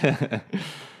happened.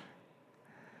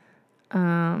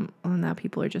 Well, now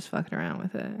people are just fucking around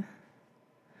with it.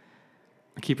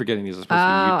 I keep forgetting these are supposed to be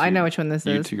I know which one this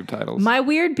is. YouTube titles. My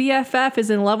weird BFF is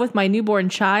in love with my newborn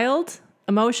child.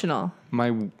 Emotional.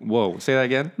 Say that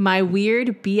again. My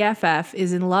weird BFF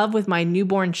is in love with my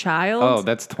newborn child. Oh,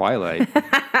 that's Twilight.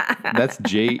 That's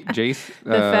Jace.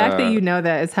 The fact that you know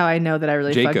that is how I know that I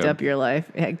really Jacob. fucked up your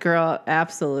life. Yeah, girl,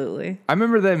 absolutely. I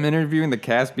remember them interviewing the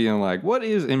cast being like, what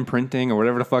is imprinting or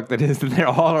whatever the fuck that is? And they're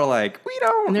all like, we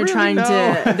don't And they're really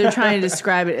know. they're trying to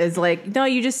describe it as no,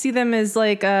 you just see them as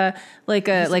like a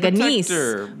niece.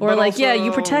 Or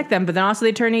you protect them, but then also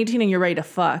they turn 18 and you're ready to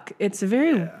fuck. It's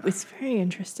very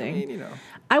interesting. I mean,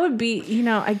 I would be,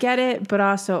 I get it, but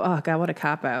also, oh God, what a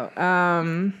cop out.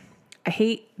 I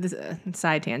hate this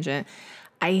side tangent.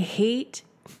 I hate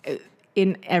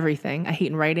in everything. I hate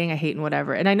in writing. I hate in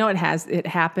whatever. And I know it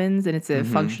happens and it's a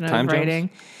function of time writing.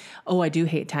 Jumps? Oh, I do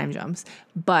hate time jumps,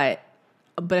 but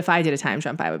if I did a time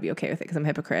jump, I would be okay with it because I'm a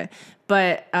hypocrite.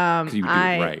 But because you would do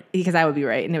it right. Because I would be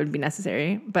right and it would be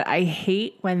necessary. But I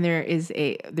hate when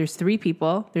there's three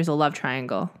people, there's a love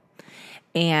triangle,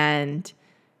 and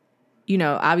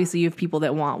obviously you have people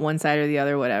that want one side or the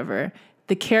other, whatever.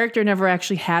 The character never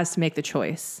actually has to make the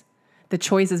choice. The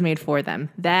choice is made for them.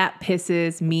 That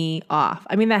pisses me off.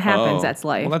 I mean, that happens. That's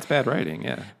life. Well, that's bad writing,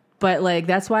 yeah. But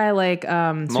that's why I like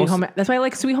Sweet Home. That's why I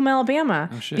like Sweet Home Alabama.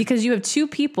 Oh, shit. Because you have two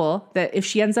people that if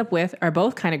she ends up with are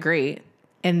both kind of great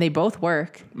and they both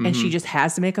work, and she just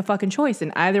has to make a fucking choice,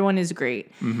 and either one is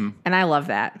great, and I love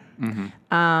that.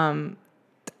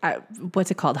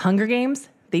 What's it called? Hunger Games.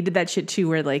 They did that shit too,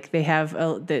 where they have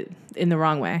in the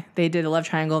wrong way. They did a love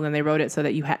triangle, and then they wrote it so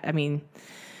that you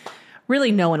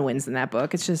really no one wins in that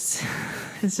book. It's just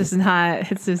not.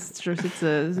 It's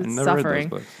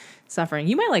suffering.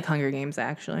 You might like Hunger Games,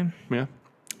 actually. Yeah.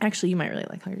 Actually, you might really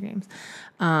like Hunger Games.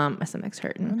 My stomach's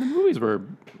hurting. The movies were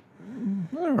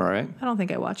all right. I don't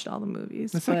think I watched all the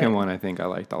movies. The second one I think I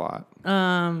liked a lot.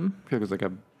 I feel it was like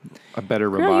a better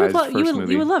revised first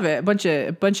movie. You would love it.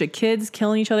 A bunch of kids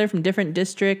killing each other from different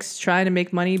districts, trying to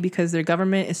make money because their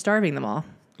government is starving them all.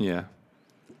 Yeah.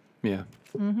 Yeah.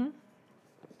 Mm-hmm.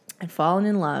 And falling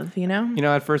in love,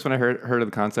 at first when I heard of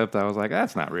the concept, I was like,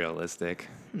 that's not realistic.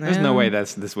 There's no way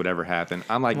this would ever happen.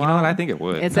 I'm like, you know what? I think it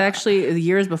would. It's actually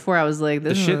years before I was like,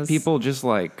 this the shit people just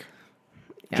like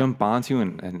jump onto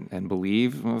and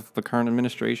believe with the current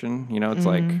administration. You know, it's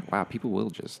like, wow, people will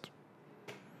just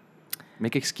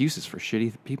make excuses for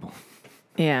shitty people.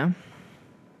 Yeah.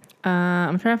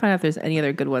 I'm trying to find out if there's any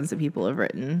other good ones that people have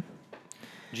written.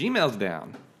 Gmail's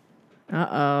down.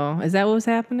 Uh-oh. Is that what was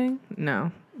happening?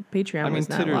 No. Patreon was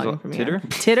not logging for me. Titter?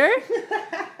 Titter?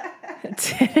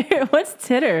 Titter? What's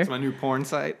Titter? It's my new porn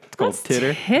site. It's called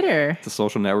Titter. Titter? It's a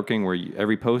social networking where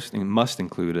every post must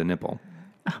include a nipple.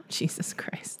 Oh, Jesus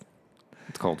Christ.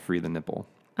 It's called Free the Nipple.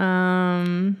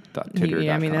 .titter.com.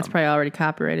 Yeah, I mean, that's probably already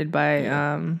copyrighted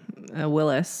by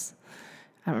Willis.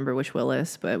 I don't remember which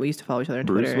Willis, but we used to follow each other on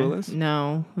Bruce Twitter. Willis?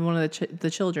 No, one of the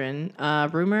children.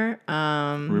 Rumor.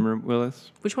 Rumor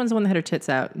Willis? Which one's the one that had her tits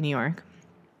out? New York.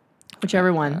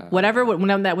 Whichever one. Whatever,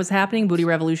 when that was happening, Booty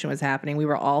Revolution was happening. We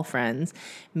were all friends.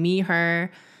 Me, her,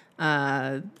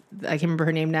 I can't remember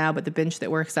her name now, but the bitch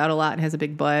that works out a lot and has a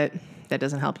big butt. That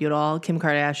doesn't help you at all. Kim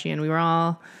Kardashian. We were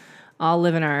all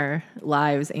living our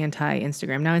lives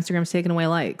anti-Instagram. Now Instagram's taking away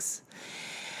likes.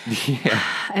 Yeah.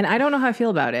 And I don't know how I feel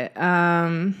about it.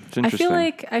 It's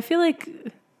interesting. I feel like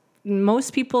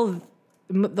most people,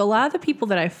 a lot of the people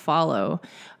that I follow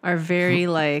are very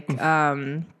like,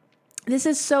 this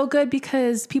is so good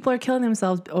because people are killing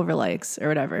themselves over likes or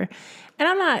whatever. And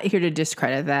I'm not here to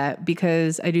discredit that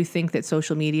because I do think that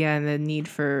social media and the need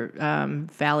for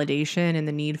validation and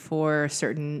the need for a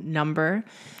certain number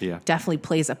definitely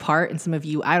plays a part in some of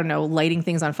you, I don't know, lighting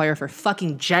things on fire for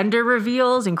fucking gender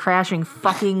reveals and crashing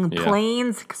fucking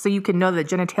planes so you can know the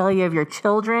genitalia of your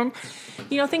children.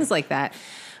 You know, things like that.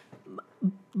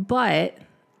 But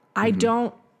I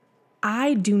do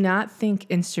not think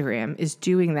Instagram is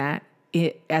doing that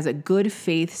as a good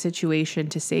faith situation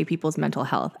to save people's mental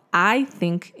health. I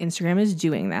think Instagram is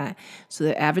doing that so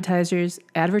that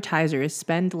advertisers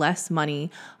spend less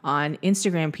money on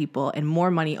Instagram people and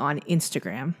more money on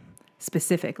Instagram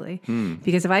specifically.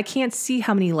 Because if I can't see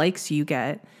how many likes you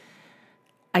get,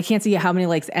 I can't see how many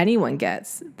likes anyone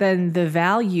gets, then the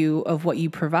value of what you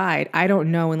provide, I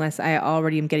don't know unless I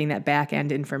already am getting that back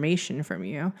end information from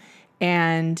you.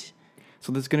 And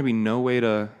so there's going to be no way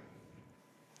to...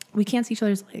 We can't see each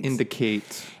other's likes.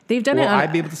 Indicate. They've done Will it. I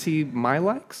be able to see my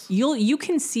likes? You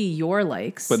can see your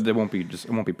likes, But it won't be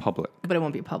public. But it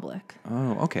won't be public.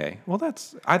 Oh, okay. Well,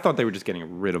 I thought they were just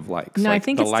getting rid of likes. No, like, I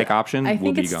think the it's like option will be gone. I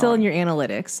think it's still in your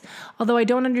analytics. Although I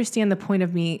don't understand the point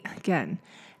of me again.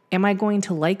 Am I going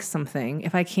to like something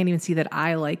if I can't even see that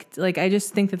I liked? Like, I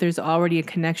just think that there's already a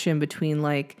connection between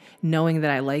like knowing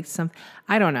that I liked something.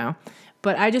 I don't know,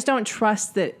 but I just don't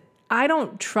trust that. I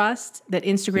don't trust that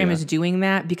Instagram is doing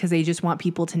that because they just want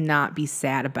people to not be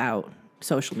sad about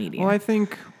social media. Well, I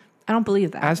don't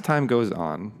believe that. As time goes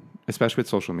on, especially with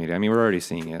social media, I mean, we're already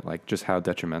seeing it, like just how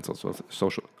detrimental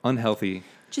unhealthy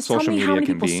just social media can be. Just tell me how many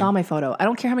people saw my photo. I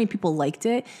don't care how many people liked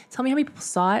it. Tell me how many people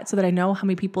saw it so that I know how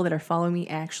many people that are following me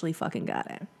actually fucking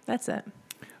got it. That's it.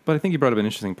 But I think you brought up an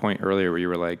interesting point earlier where you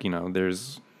were like, you know,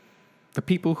 there's the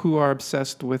people who are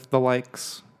obsessed with the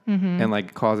likes. And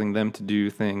like causing them to do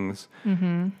things.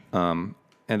 And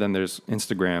then there's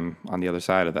Instagram on the other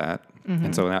side of that.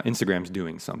 And so now Instagram's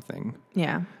doing something.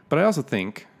 Yeah. But I also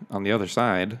think on the other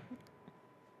side,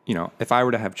 you know, if I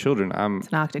were to have children, I'm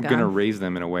going to raise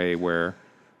them in a way where,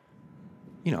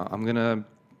 you know, I'm going to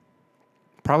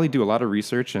probably do a lot of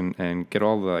research and get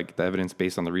all the evidence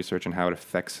based on the research and how it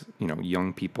affects, you know,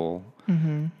 young people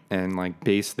and like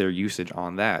base their usage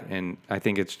on that. And I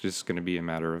think it's just going to be a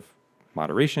matter of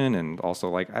moderation, and also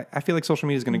like I feel like social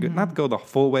media is going to not go the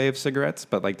full way of cigarettes,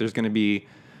 but like there's going to be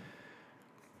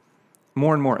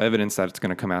more and more evidence that it's going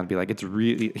to come out and be like it's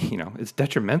really, you know, it's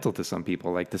detrimental to some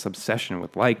people, like this obsession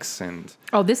with likes and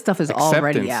this stuff is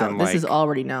already out. This is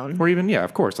already known. Or even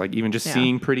of course, like even just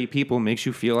seeing pretty people makes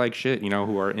you feel like shit, you know,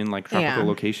 who are in like tropical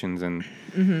locations, and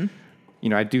you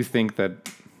know, I do think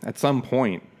that at some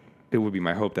point it would be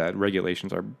my hope that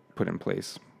regulations are put in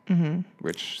place.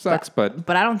 Which sucks, but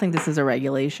I don't think this is a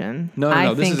regulation.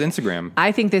 No, this is Instagram.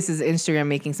 I think this is Instagram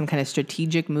making some kind of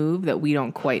strategic move that we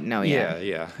don't quite know yet.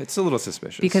 Yeah, it's a little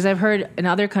suspicious. Because I've heard in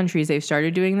other countries they've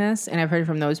started doing this, and I've heard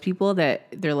from those people that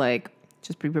they're like,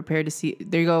 just be prepared to see.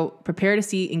 There you go, prepare to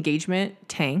see engagement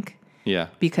tank. Yeah.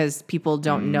 Because people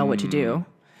don't know what to do,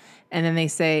 and then they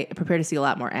say prepare to see a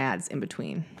lot more ads in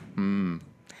between.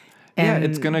 And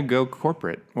it's going to go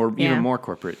corporate or even more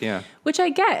corporate. Yeah. Which I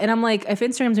get. And I'm like, if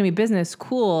Instagram's going to be business,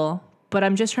 cool. But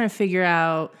I'm just trying to figure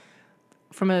out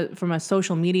from a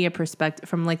social media perspective,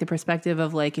 from like the perspective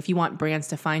of like, if you want brands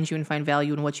to find you and find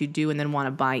value in what you do and then want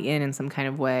to buy in some kind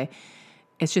of way,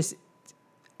 it's just,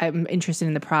 I'm interested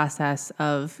in the process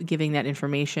of giving that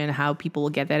information, how people will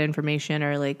get that information,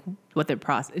 or like what the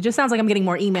process. It just sounds like I'm getting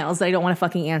more emails that I don't want to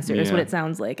fucking answer. Is what it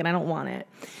sounds like, and I don't want it.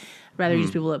 I'd rather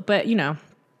use people, but you know,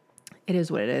 it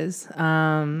is what it is.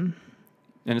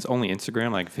 And it's only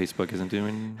Instagram, like Facebook isn't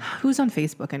doing. Who's on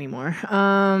Facebook anymore?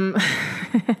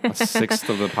 A sixth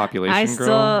of the population,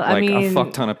 a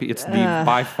fuck ton of people. It's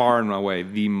by far and away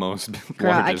the most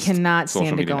largest. I cannot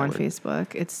stand to go network. on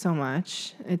Facebook. It's so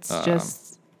much. It's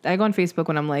just I go on Facebook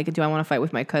when I'm like, do I want to fight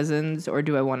with my cousins or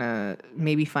do I want to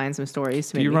maybe find some stories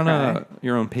to make me cry? Do you run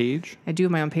your own page? I do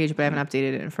have my own page, but I haven't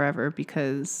updated it in forever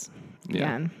because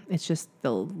again, it's just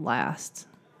the last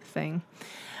thing.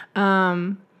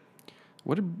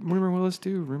 What did Rumor Willis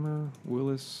do? Rumor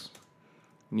Willis,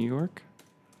 New York?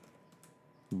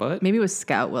 But maybe it was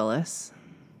Scout Willis.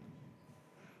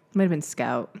 Might have been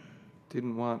Scout.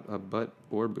 Didn't want a butt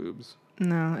or boobs.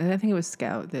 No, I think it was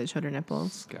Scout that showed her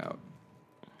nipples. Scout.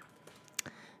 I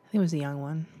think it was the young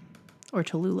one. Or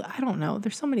Tallulah. I don't know.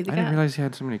 There's so many. I didn't realize he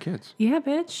had so many kids. Yeah,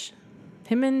 bitch.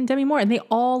 Him and Demi Moore. And they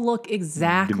all look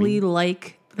exactly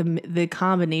like the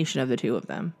combination of the two of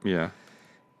them. Yeah.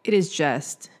 It is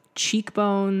just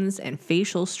cheekbones and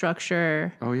facial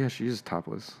structure. Oh, yeah. She's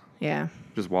topless. Yeah.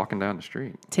 Just walking down the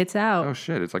street. Tits out. Oh,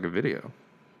 shit. It's like a video.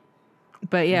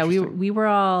 But yeah, we were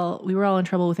all in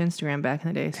trouble with Instagram back in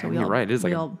the day. So Damn, you're right. It is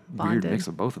like a bonded. weird mix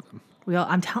of both of them.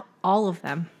 All of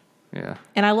them. Yeah.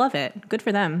 And I love it. Good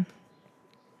for them.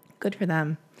 Good for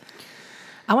them.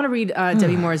 I want to read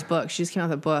Debbie Moore's book. She just came out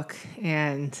with a book,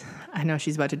 and I know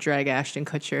she's about to drag Ashton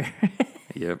Kutcher.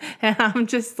 Yep. And I'm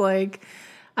just like,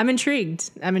 I'm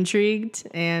intrigued.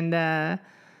 And I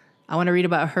want to read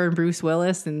about her and Bruce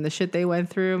Willis and the shit they went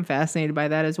through. I'm fascinated by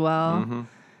that as well. Mm-hmm.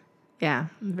 Yeah,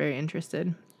 I'm very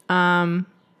interested.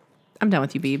 I'm done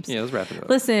with you, Beebs. Yeah, let's wrap it up.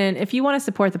 Listen, if you want to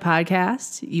support the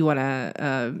podcast, you want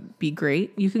to be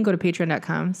great, you can go to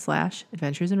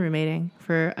patreon.com/adventures in roommating.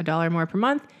 For $1 more per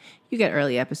month, you get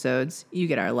early episodes, you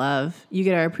get our love, you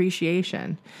get our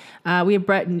appreciation. We have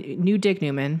Brett New Dick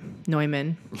Neumann,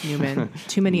 too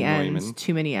many N's,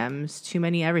 too many M's, too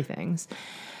many everythings.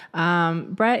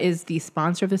 Brett is the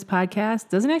sponsor of this podcast,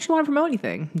 doesn't actually want to promote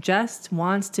anything, just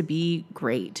wants to be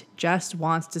great, just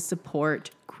wants to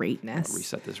support greatness. I'll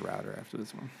reset this router after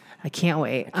this one. I can't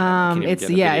wait.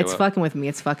 It's fucking with me.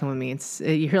 It's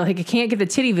you're like, I can't get the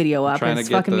titty video up. It's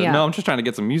fucking me up. No, I'm just trying to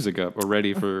get some music up or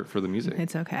ready for the music.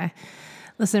 It's okay.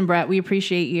 Listen, Brett, we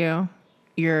appreciate you.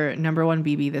 You're number one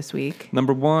BB this week.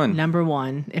 Number one.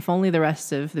 If If only the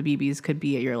rest of the BBs could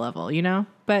be at your level, you know?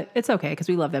 But it's okay because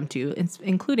we love them too,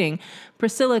 including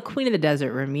Priscilla, Queen of the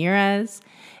Desert Ramirez,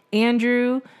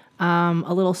 Andrew,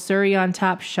 a little Surrey on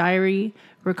top, Shirey,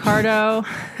 Ricardo.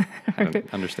 I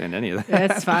don't understand any of that.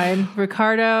 That's fine.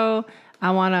 Ricardo,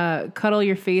 I want to cuddle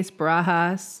your face,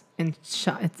 Barajas. And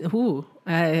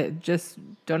I just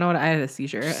don't know what I had a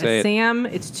seizure. Sam,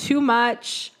 it's too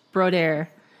much. Broder.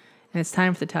 And it's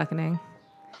time for the tuckening.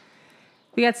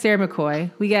 We got Sarah McCoy.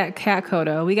 We got Kat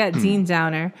Koto. We got Dean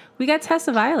Downer. We got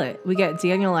Tessa Violet. We got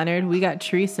Daniel Leonard. We got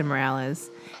Teresa Morales.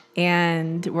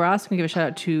 And we're also going to give a shout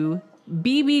out to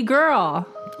BB Girl.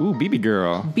 Ooh, BB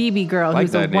Girl. BB Girl, like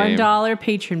who's a $1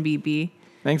 patron BB.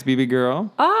 Thanks, BB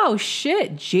Girl. Oh,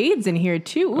 shit. Jade's in here,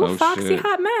 too. Ooh, Foxy shit.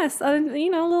 Hot Mess. A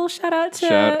little shout out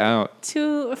to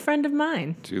a friend of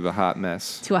mine. To the hot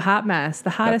mess. To a hot mess.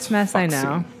 The hottest mess Foxy. I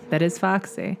know. That is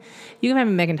Foxy. You can have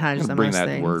a Megan Tonjes on bring most that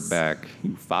things. word back.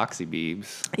 You Foxy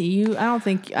Beebs. I don't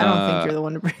think you're the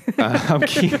one to bring I'm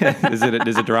is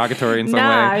it derogatory in some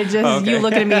way? Nah, you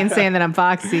looking at me and saying that I'm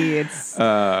Foxy. It's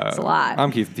a lot.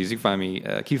 I'm Keith Matthews. You can find me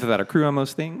Keith without a crew on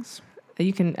most things.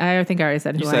 You can. I think I already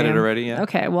said who I am. You said it already, yeah.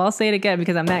 Okay, well, I'll say it again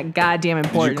because I'm that goddamn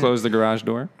important. Did you close the garage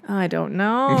door? I don't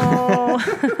know.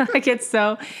 I get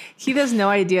so... He has no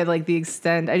idea, like, the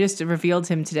extent. I just revealed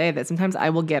to him today that sometimes I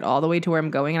will get all the way to where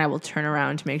I'm going and I will turn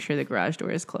around to make sure the garage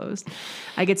door is closed.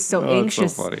 I get so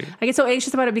anxious. So funny. I get so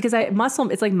anxious about it because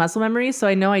it's like muscle memory, so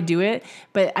I know I do it,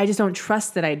 but I just don't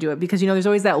trust that I do it because, there's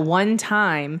always that one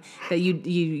time that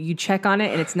you check on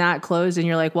it and it's not closed and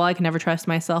you're like, well, I can never trust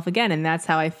myself again, and that's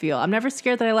how I feel. I'm never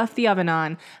scared that I left the oven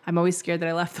on. I'm always scared that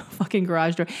I left the fucking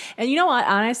garage door. And you know what?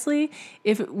 Honestly,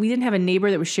 if we didn't have a neighbor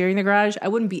that was sharing the garage, I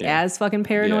wouldn't be as fucking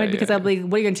paranoid because I'd be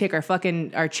like, what are you going to take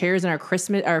our chairs and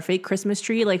our fake Christmas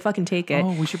tree? Like, fucking take it.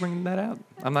 Oh, we should bring that out.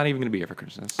 I'm not even going to be here for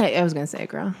Christmas. I was going to say,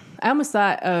 girl. I almost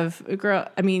thought of a girl.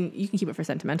 I mean, you can keep it for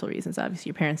sentimental reasons. Obviously,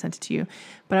 your parents sent it to you.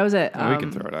 But I was at we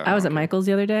can throw it out. I was at Michael's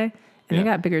the other day, and they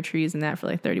got bigger trees than that for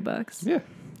like $30. Yeah.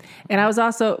 And I was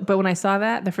but when I saw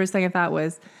that, the first thing I thought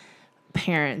was,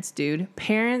 Parents, dude.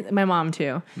 My mom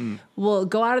too, will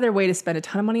go out of their way to spend a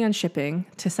ton of money on shipping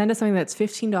to send us something that's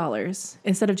 $15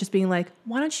 instead of just being like,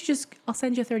 why don't you just, I'll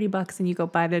send you $30 and you go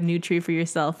buy the new tree for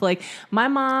yourself. Like my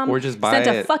mom Or just buy sent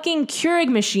a it fucking Keurig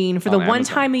machine for the one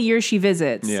Amazon. time a year she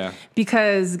visits. Yeah.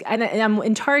 Because, and I'm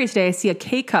in Target today, I see a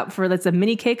K-cup that's a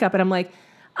mini K-cup and I'm like,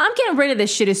 I'm getting rid of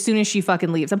this shit as soon as she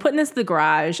fucking leaves. I'm putting this in the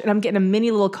garage and I'm getting a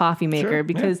mini little coffee maker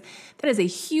because that is a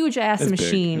huge ass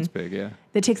machine. It's big, yeah.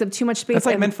 That takes up too much space. That's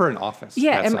like meant for an office.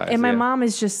 Yeah, that size, and my mom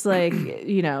is just like,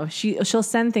 you know, she'll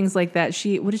send things like that.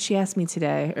 What did she ask me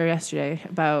today or yesterday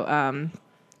about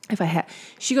if I had?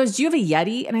 She goes, "Do you have a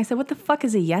Yeti?" And I said, "What the fuck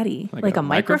is a Yeti? Like a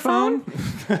microphone?"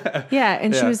 Yeah,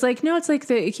 and she was like, "No, it's like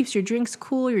it keeps your drinks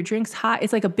cool, your drinks hot.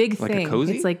 It's like a big thing. A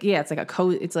cozy? It's like it's like a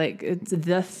cozy. It's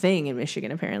the thing in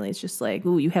Michigan. Apparently, it's just like,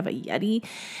 ooh, you have a Yeti."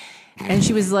 And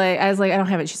she was like, I was like, I don't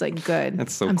have it. She's like, good.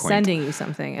 That's so I'm quaint. sending you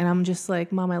something. And I'm just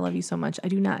like, Mom, I love you so much. I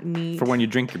do not need. For when you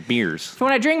drink your beers. For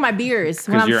when I drink my beers.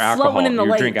 When I'm you're floating alcohol. in the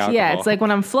You lake. drink alcohol. Yeah, it's like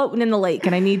when I'm floating in the lake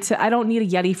and I don't need a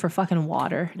Yeti for fucking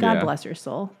water. God Yeah. bless her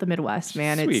soul. The Midwest,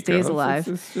 man. Sweet, it stays girl. alive.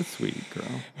 It's just sweet, girl.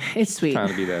 It's sweet. Trying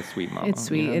to be that sweet mama. It's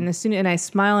sweet. you know? And I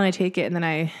smile and I take it and then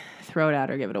I throw it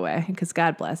out or give it away because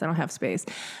God bless, I don't have space.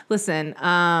 Listen,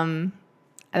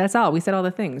 that's all. We said all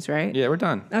the things, right? Yeah, we're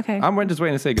done. Okay. I'm just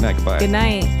waiting to say goodnight, goodbye. Good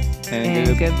night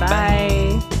And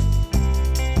goodbye.